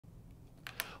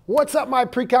What's up, my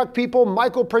pre-calc people?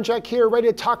 Michael Princhak here, ready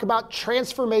to talk about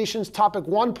transformations, topic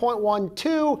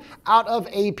 1.12 out of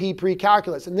AP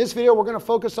Precalculus. In this video, we're going to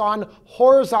focus on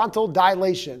horizontal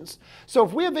dilations. So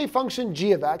if we have a function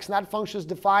g of x, and that function is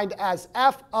defined as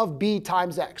f of b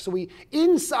times x. So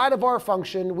inside of our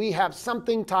function, we have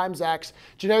something times x.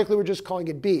 Generically, we're just calling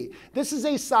it b. This is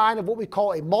a sign of what we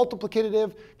call a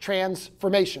multiplicative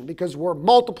transformation because we're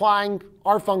multiplying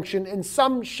our function in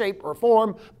some shape or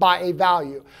form by a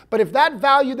value. But if that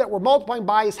value that we're multiplying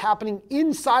by is happening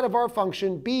inside of our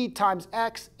function, b times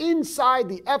x, inside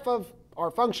the f of our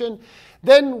function,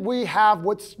 then we have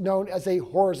what's known as a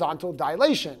horizontal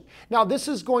dilation. Now, this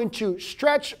is going to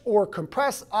stretch or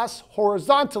compress us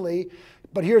horizontally,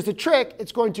 but here's the trick.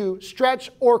 It's going to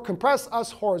stretch or compress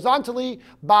us horizontally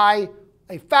by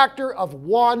a factor of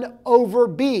 1 over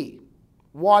b.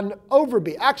 1 over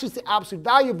b. Actually, it's the absolute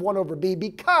value of 1 over b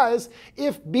because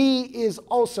if b is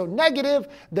also negative,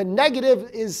 the negative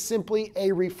is simply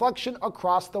a reflection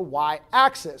across the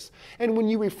y-axis. And when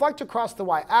you reflect across the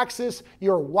y-axis,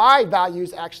 your y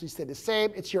values actually stay the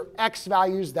same. It's your x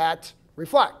values that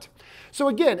reflect. So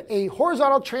again, a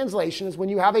horizontal translation is when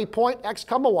you have a point x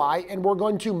comma y, and we're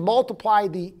going to multiply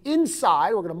the inside.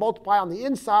 We're going to multiply on the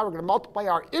inside. We're going to multiply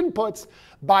our inputs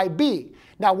by b.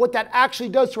 Now, what that actually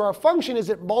does to our function is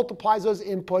it multiplies those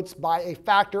inputs by a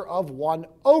factor of 1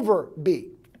 over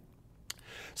b.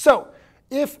 So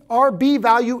if our b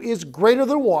value is greater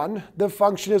than 1, the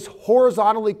function is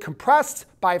horizontally compressed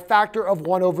by a factor of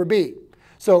 1 over b.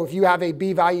 So if you have a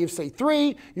b value of, say,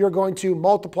 3, you're going to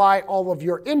multiply all of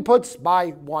your inputs by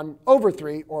 1 over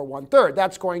 3, or 1/3.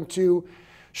 That's going to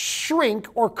shrink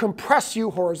or compress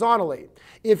you horizontally.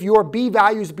 If your b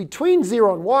value is between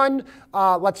 0 and 1,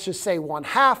 let's just say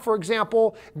 1/2, for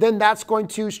example, then that's going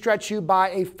to stretch you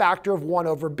by a factor of 1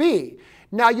 over b.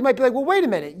 Now, you might be like, well, wait a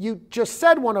minute. You just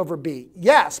said 1 over b.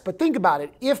 Yes, but think about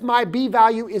it. If my b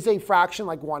value is a fraction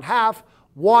like 1/2,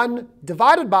 1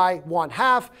 divided by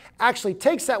 1/2 actually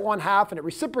takes that 1/2 and it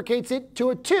reciprocates it to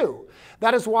a 2.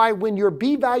 That is why when your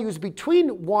b value is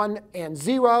between 1 and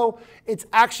 0, it's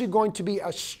actually going to be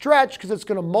a stretch because it's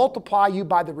going to multiply you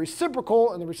by the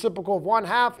reciprocal, and the reciprocal of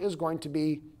 1/2 is going to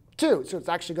be 2. So it's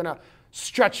actually going to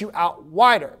stretch you out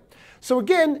wider. So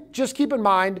again, just keep in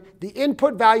mind, the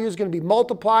input value is going to be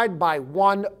multiplied by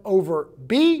 1 over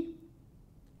b,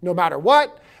 no matter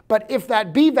what. But if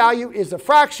that b value is a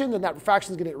fraction, then that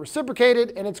fraction is going to get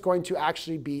reciprocated, and it's going to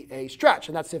actually be a stretch.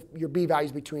 And that's if your b value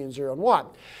is between 0 and 1.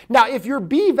 Now, if your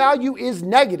b value is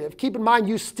negative, keep in mind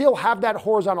you still have that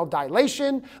horizontal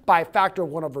dilation by a factor of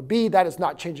 1 over b. That is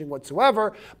not changing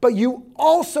whatsoever. But you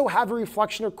also have a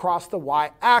reflection across the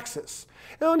y-axis.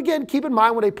 And again, keep in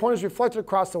mind when a point is reflected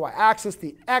across the y-axis,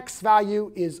 the x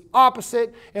value is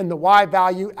opposite, and the y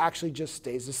value actually just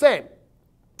stays the same.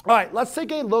 All right, let's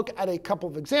take a look at a couple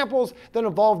of examples that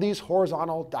involve these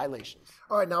horizontal dilations.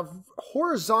 All right, now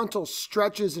horizontal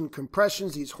stretches and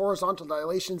compressions, these horizontal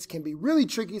dilations can be really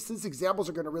tricky, so these examples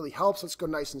are going to really help, so let's go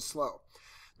nice and slow.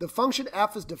 The function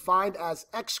f is defined as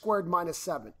x squared minus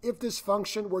 7. If this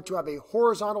function were to have a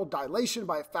horizontal dilation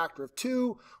by a factor of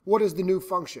 2, what is the new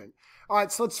function? All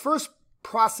right, so let's first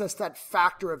process that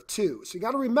factor of 2. So you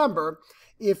got to remember,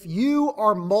 if you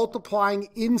are multiplying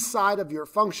inside of your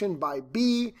function by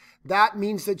b, that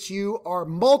means that you are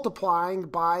multiplying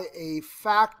by a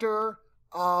factor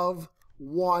of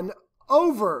 1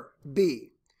 over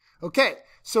b. Okay,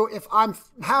 so if I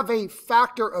have a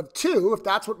factor of 2, if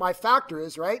that's what my factor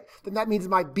is, right, then that means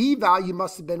my b value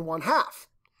must have been 1/2.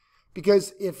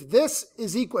 Because if this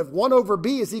is equal, if 1 over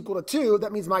b is equal to 2,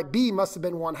 that means my b must have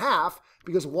been 1/2,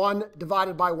 because 1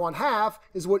 divided by 1/2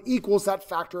 is what equals that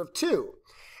factor of 2.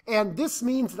 And this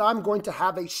means that I'm going to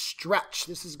have a stretch.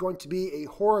 This is going to be a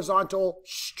horizontal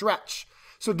stretch.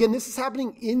 So again, this is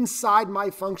happening inside my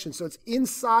function. So it's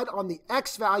inside on the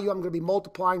x value. I'm going to be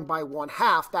multiplying by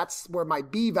 1/2. That's where my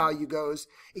b value goes.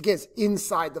 It gets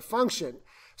inside the function.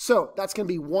 So that's going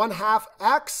to be 1/2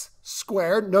 x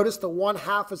squared. Notice the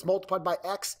 1/2 is multiplied by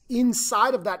x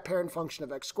inside of that parent function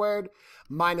of x squared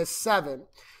minus 7.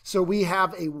 So we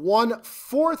have a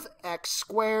 1/4 x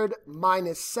squared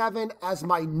minus 7 as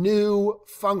my new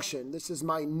function. This is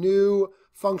my new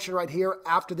function right here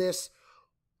after this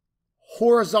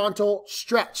horizontal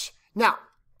stretch. Now,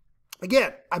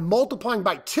 again, I'm multiplying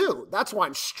by 2. That's why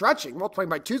I'm stretching. Multiplying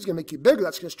by 2 is going to make you bigger.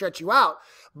 That's going to stretch you out.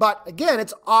 But again,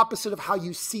 it's opposite of how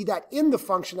you see that in the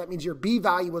function. That means your b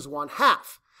value is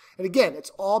 1/2. And again,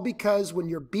 it's all because when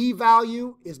your b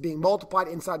value is being multiplied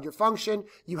inside your function,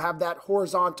 you have that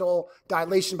horizontal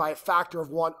dilation by a factor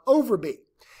of 1 over b.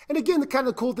 And again, the kind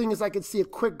of cool thing is I can see a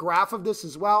quick graph of this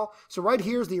as well. So right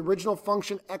here is the original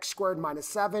function x squared minus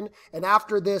 7. And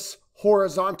after this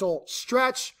horizontal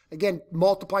stretch, again,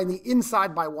 multiplying the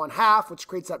inside by 1/2, which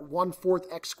creates that 1/4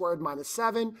 x squared minus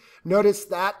 7. Notice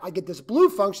that I get this blue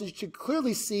function that you can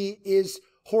clearly see is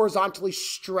horizontally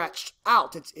stretched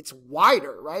out. It's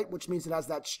wider, right? Which means it has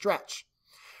that stretch.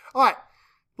 All right,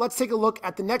 let's take a look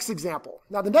at the next example.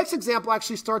 Now, the next example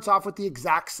actually starts off with the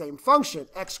exact same function,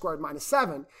 x squared minus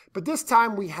 7. But this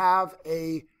time we have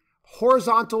a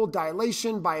horizontal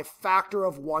dilation by a factor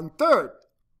of 1/3.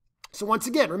 So once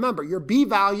again, remember, your b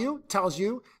value tells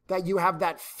you that you have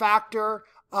that factor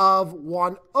of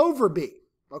 1 over b.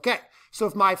 Okay, so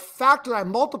if my factor I'm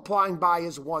multiplying by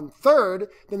is 1/3,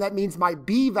 then that means my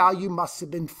b value must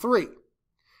have been 3,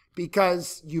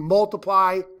 because you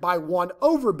multiply by 1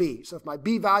 over b. So if my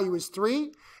b value is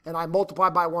 3 and I multiply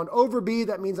by 1 over b,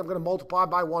 that means I'm going to multiply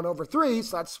by 1 over 3.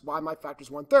 So that's why my factor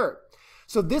is 1/3.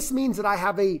 So this means that I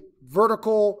have a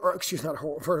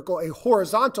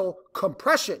horizontal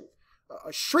compression,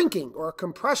 a shrinking or a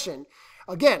compression.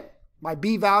 Again, my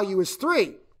b value is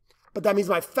 3, but that means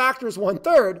my factor is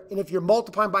 1/3. And if you're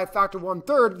multiplying by a factor of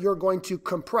 1/3, you're going to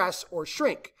compress or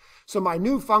shrink. So my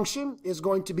new function is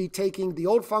going to be taking the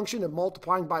old function and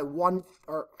multiplying by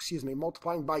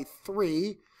multiplying by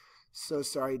 3. So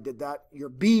sorry I did that. Your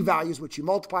b value is what you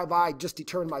multiply by. I just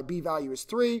determined my b value is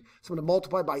 3. So I'm going to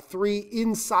multiply by 3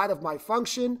 inside of my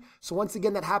function. So once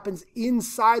again, that happens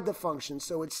inside the function.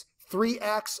 So it's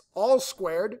 3x all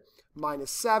squared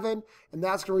minus 7, and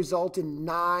that's going to result in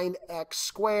 9x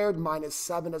squared minus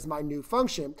 7 as my new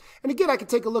function. And again, I can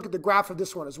take a look at the graph of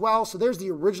this one as well. So there's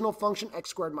the original function,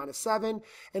 x squared minus 7.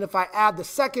 And if I add the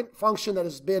second function that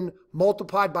has been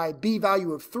multiplied by a b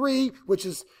value of 3, which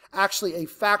is actually a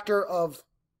factor of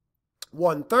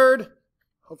 1/3,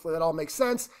 hopefully that all makes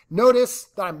sense. Notice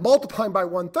that I'm multiplying by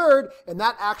 1/3, and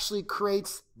that actually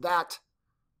creates that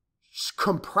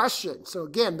compression. So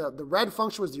again, the red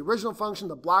function was the original function.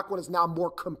 The black one is now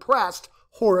more compressed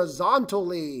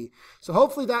horizontally. So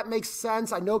hopefully that makes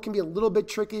sense. I know it can be a little bit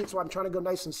tricky, so I'm trying to go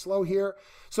nice and slow here.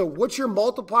 So what you're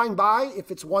multiplying by,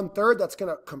 if it's 1/3, that's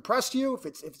going to compress you. If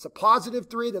it's a positive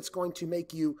 3, that's going to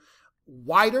make you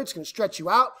wider. It's going to stretch you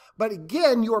out. But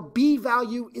again, your b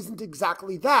value isn't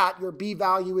exactly that. Your b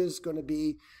value is going to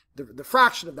be the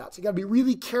fraction of that. So you got to be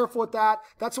really careful with that.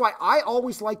 That's why I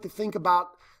always like to think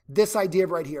about this idea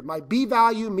right here. My b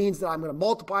value means that I'm going to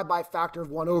multiply by a factor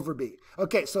of 1 over b.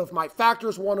 Okay, so if my factor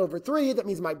is 1 over 3, that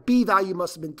means my b value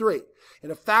must have been 3.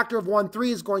 And a factor of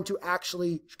 1/3 is going to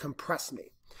actually compress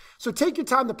me. So take your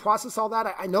time to process all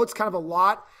that. I know it's kind of a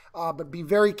lot, but be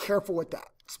very careful with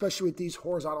that, especially with these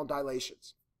horizontal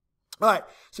dilations. All right,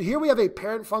 so here we have a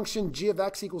parent function, g of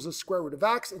x equals the square root of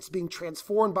x. It's being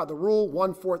transformed by the rule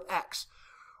 1/4 x.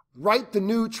 Write the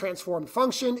new transformed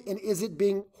function, and is it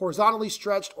being horizontally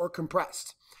stretched or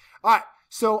compressed? All right,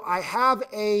 so I have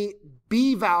a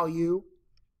b value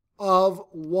of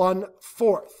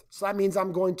 1/4. So that means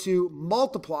I'm going to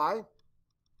multiply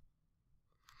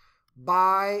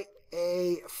by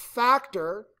a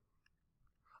factor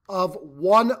of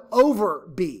 1 over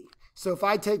b. So if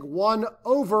I take 1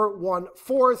 over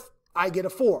 1/4, I get a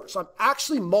 4. So I'm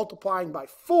actually multiplying by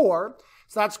 4.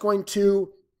 So that's going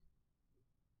to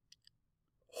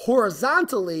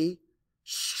horizontally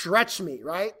stretch me,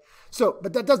 right? So,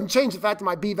 but that doesn't change the fact that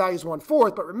my b value is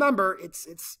 1/4. But remember, it's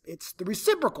the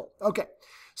reciprocal. Okay.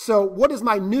 So what is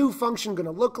my new function going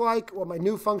to look like? Well, my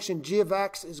new function g of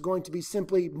x is going to be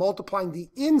simply multiplying the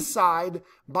inside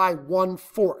by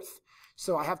 1/4.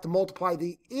 So I have to multiply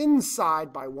the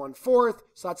inside by 1/4.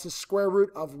 So that's the square root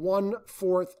of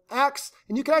 1/4 x.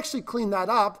 And you can actually clean that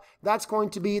up. That's going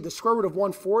to be the square root of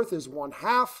 1/4 is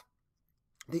 1/2.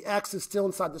 The x is still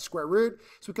inside the square root.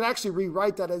 So we can actually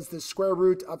rewrite that as the square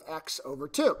root of x over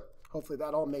 2. Hopefully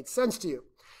that all makes sense to you.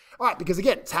 All right, because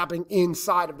again, it's happening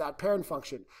inside of that parent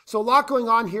function. So a lot going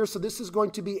on here. So this is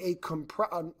going to be a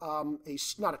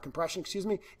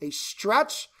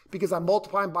stretch, because I'm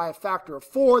multiplying by a factor of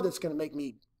 4. That's going to make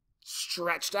me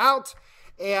stretched out,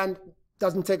 and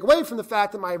doesn't take away from the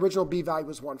fact that my original b value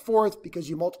was 1/4, because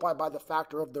you multiply by the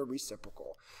factor of the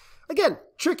reciprocal. Again,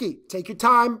 tricky. Take your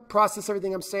time, process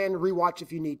everything I'm saying, rewatch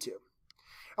if you need to.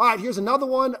 All right, here's another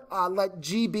one. Let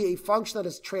g be a function that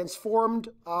is transformed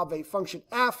of a function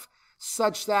f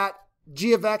such that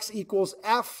g of x equals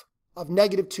f of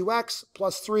negative 2x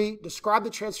plus 3. Describe the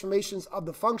transformations of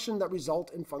the function that result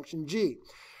in function g.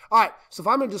 All right, so if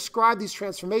I'm going to describe these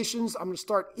transformations, I'm going to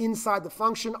start inside the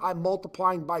function. I'm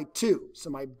multiplying by 2. So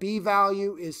my b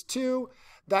value is 2.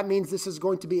 That means this is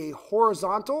going to be a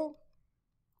horizontal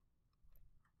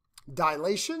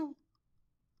dilation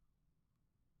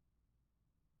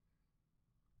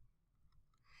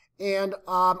and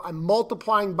I'm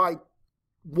multiplying by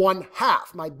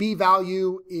 1/2. My b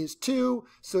value is 2,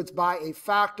 so it's by a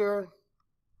factor.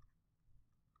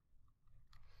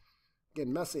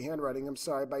 Again, messy handwriting, I'm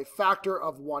sorry, by a factor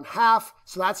of 1/2.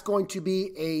 So that's going to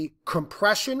be a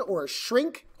compression or a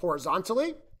shrink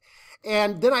horizontally.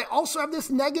 And then I also have this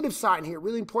negative sign here.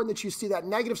 Really important that you see that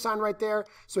negative sign right there.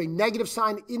 So a negative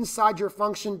sign inside your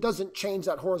function doesn't change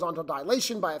that horizontal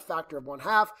dilation by a factor of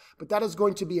 1/2, but that is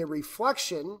going to be a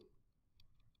reflection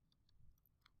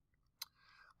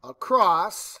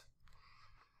across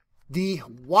the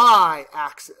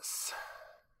y-axis.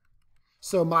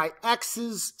 So my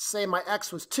x's, say my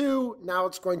x was 2, now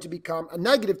it's going to become a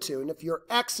 -2. And if your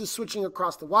x is switching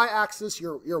across the y-axis,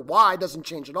 your y doesn't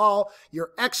change at all.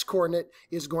 Your x-coordinate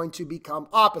is going to become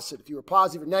opposite. If you were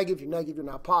positive, you're negative, you're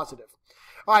now positive.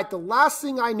 All right, the last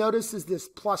thing I notice is this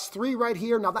 +3 right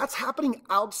here. Now that's happening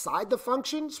outside the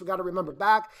function, so we got to remember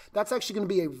back. That's actually going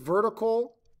to be a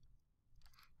vertical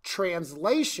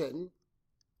translation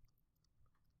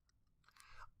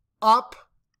up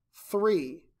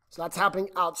 3. So that's happening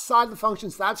outside the function.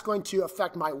 So that's going to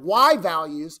affect my y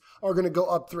values are going to go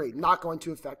up 3, not going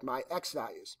to affect my x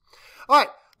values. All right,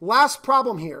 last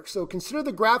problem here. So consider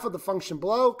the graph of the function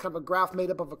below, kind of a graph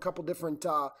made up of a couple different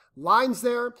lines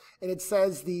there. And it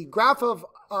says the graph of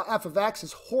f of x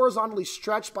is horizontally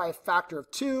stretched by a factor of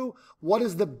 2. What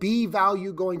is the b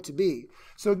value going to be?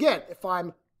 So again, if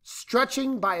I'm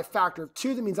stretching by a factor of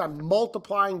 2, that means I'm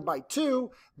multiplying by 2.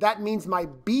 That means my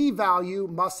b value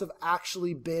must have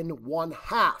actually been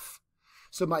 1/2.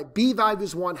 So my b value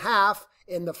is 1/2,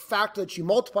 and the factor that you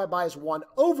multiply by is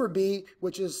 1/b,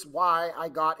 which is why I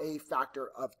got a factor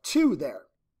of 2 there.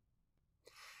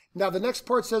 Now the next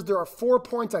part says there are 4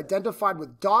 points identified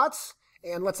with dots,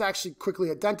 and let's actually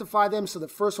quickly identify them. So the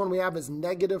first one we have is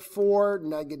 -4,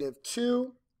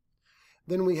 -2.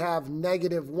 Then we have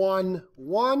 -1,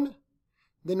 1.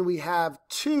 Then we have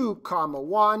 2,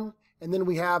 1. And then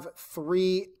we have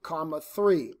 3,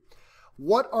 3.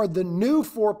 What are the new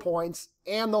 4 points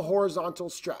and the horizontal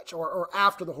stretch, or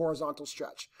after the horizontal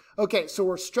stretch? Okay, so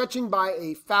we're stretching by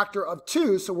a factor of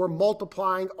 2, so we're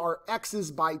multiplying our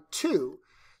x's by 2.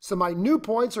 So my new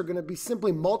points are going to be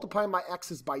simply multiplying my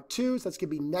x's by 2. So that's going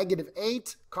to be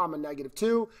 -8,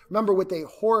 -2. Remember, with a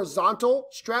horizontal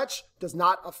stretch, does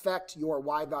not affect your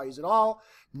y values at all.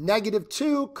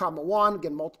 -2, 1,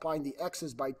 again, multiplying the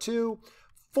x's by 2.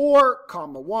 4,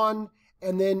 1,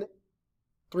 and then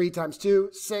 3 times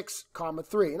 2, 6,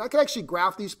 3. And I can actually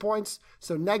graph these points.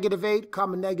 So -8,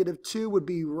 -2 would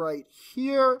be right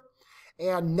here.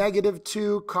 And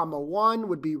 -2, 1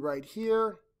 would be right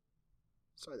here.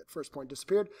 Sorry, that first point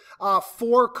disappeared.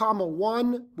 4,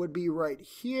 1 would be right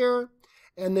here.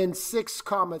 And then 6,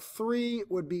 3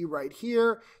 would be right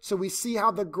here. So we see how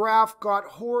the graph got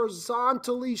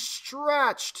horizontally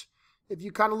stretched. If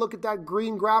you kind of look at that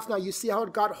green graph now, you see how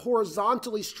it got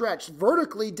horizontally stretched.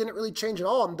 Vertically didn't really change at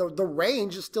all. And the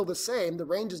range is still the same. The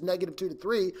range is -2 to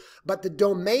 3, but the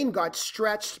domain got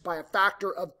stretched by a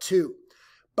factor of 2.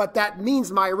 But that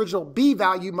means my original b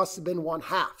value must have been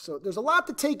 1/2. So there's a lot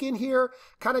to take in here,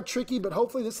 kind of tricky, but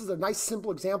hopefully this is a nice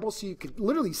simple example so you could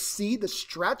literally see the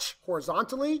stretch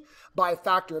horizontally by a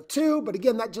factor of 2. But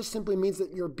again, that just simply means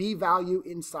that your b value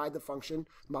inside the function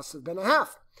must have been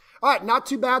 1/2. All right, not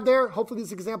too bad there. Hopefully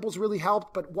these examples really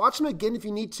helped, but watch them again if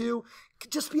you need to. It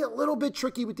could just be a little bit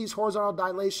tricky with these horizontal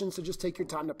dilations, so just take your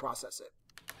time to process it.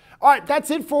 All right, that's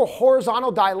it for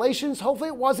horizontal dilations. Hopefully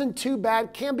it wasn't too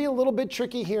bad. Can be a little bit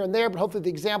tricky here and there, but hopefully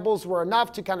the examples were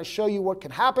enough to kind of show you what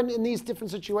can happen in these different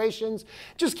situations.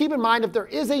 Just keep in mind if there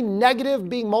is a negative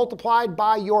being multiplied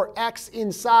by your x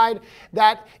inside,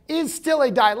 that is still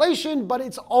a dilation, but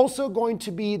it's also going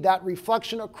to be that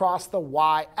reflection across the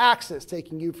y-axis,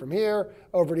 taking you from here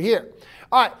over to here.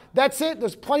 All right, that's it.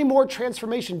 There's plenty more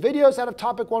transformation videos out of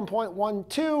topic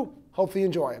 1.12. Hopefully you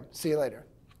enjoy them. See you later.